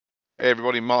Hey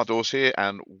everybody, Mark Dawes here,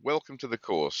 and welcome to the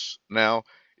course. Now,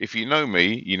 if you know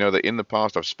me, you know that in the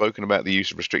past I've spoken about the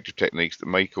use of restrictive techniques that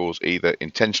may cause either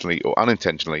intentionally or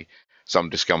unintentionally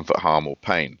some discomfort, harm, or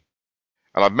pain.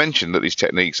 And I've mentioned that these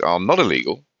techniques are not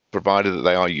illegal, provided that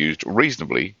they are used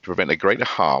reasonably to prevent a greater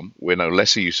harm where no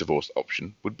lesser use of force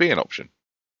option would be an option.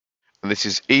 And this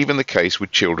is even the case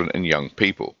with children and young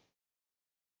people.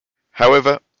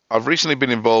 However, I've recently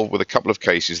been involved with a couple of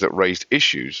cases that raised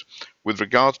issues with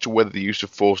regards to whether the use of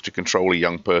force to control a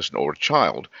young person or a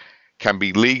child can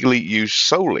be legally used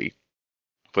solely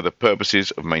for the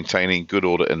purposes of maintaining good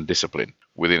order and discipline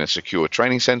within a secure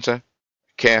training centre,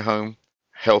 care home,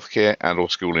 healthcare and/or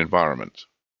school environment.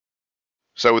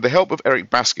 So with the help of Eric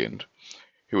Baskind,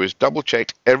 who has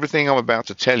double-checked everything I'm about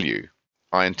to tell you,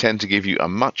 I intend to give you a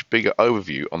much bigger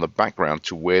overview on the background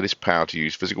to where this power to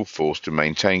use physical force to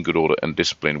maintain good order and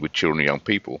discipline with children and young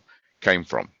people came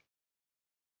from.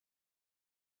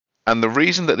 And the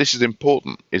reason that this is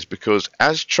important is because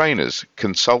as trainers,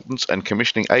 consultants and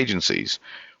commissioning agencies,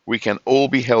 we can all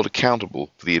be held accountable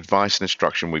for the advice and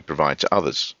instruction we provide to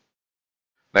others.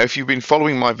 Now, if you've been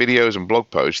following my videos and blog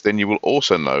posts, then you will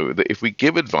also know that if we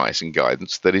give advice and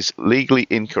guidance that is legally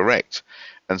incorrect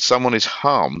and someone is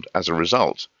harmed as a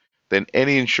result, then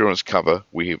any insurance cover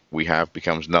we have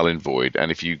becomes null and void.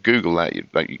 And if you Google that, you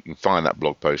can find that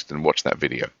blog post and watch that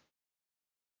video.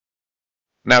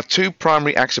 Now, two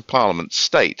primary acts of Parliament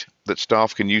state that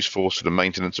staff can use force for the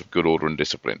maintenance of good order and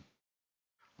discipline.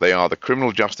 They are the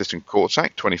Criminal Justice and Courts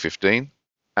Act 2015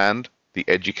 and the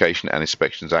Education and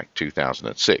Inspections Act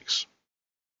 2006.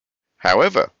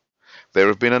 However, there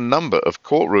have been a number of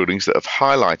court rulings that have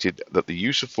highlighted that the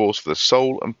use of force for the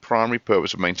sole and primary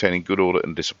purpose of maintaining good order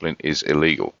and discipline is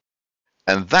illegal.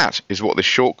 And that is what this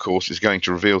short course is going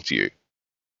to reveal to you.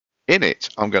 In it,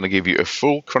 I'm going to give you a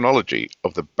full chronology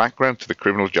of the background to the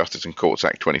Criminal Justice and Courts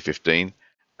Act 2015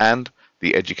 and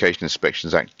the Education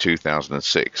Inspections Act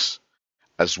 2006,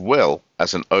 as well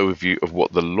as an overview of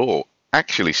what the law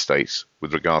actually states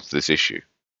with regards to this issue.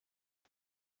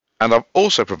 And I've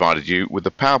also provided you with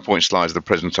the PowerPoint slides of the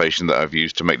presentation that I've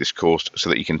used to make this course so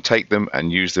that you can take them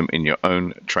and use them in your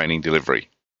own training delivery.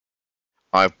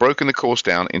 I've broken the course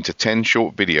down into 10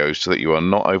 short videos so that you are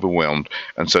not overwhelmed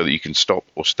and so that you can stop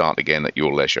or start again at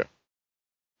your leisure.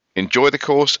 Enjoy the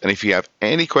course, and if you have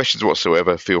any questions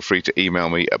whatsoever, feel free to email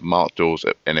me at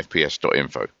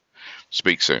markdawes@nfps.info.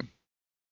 Speak soon.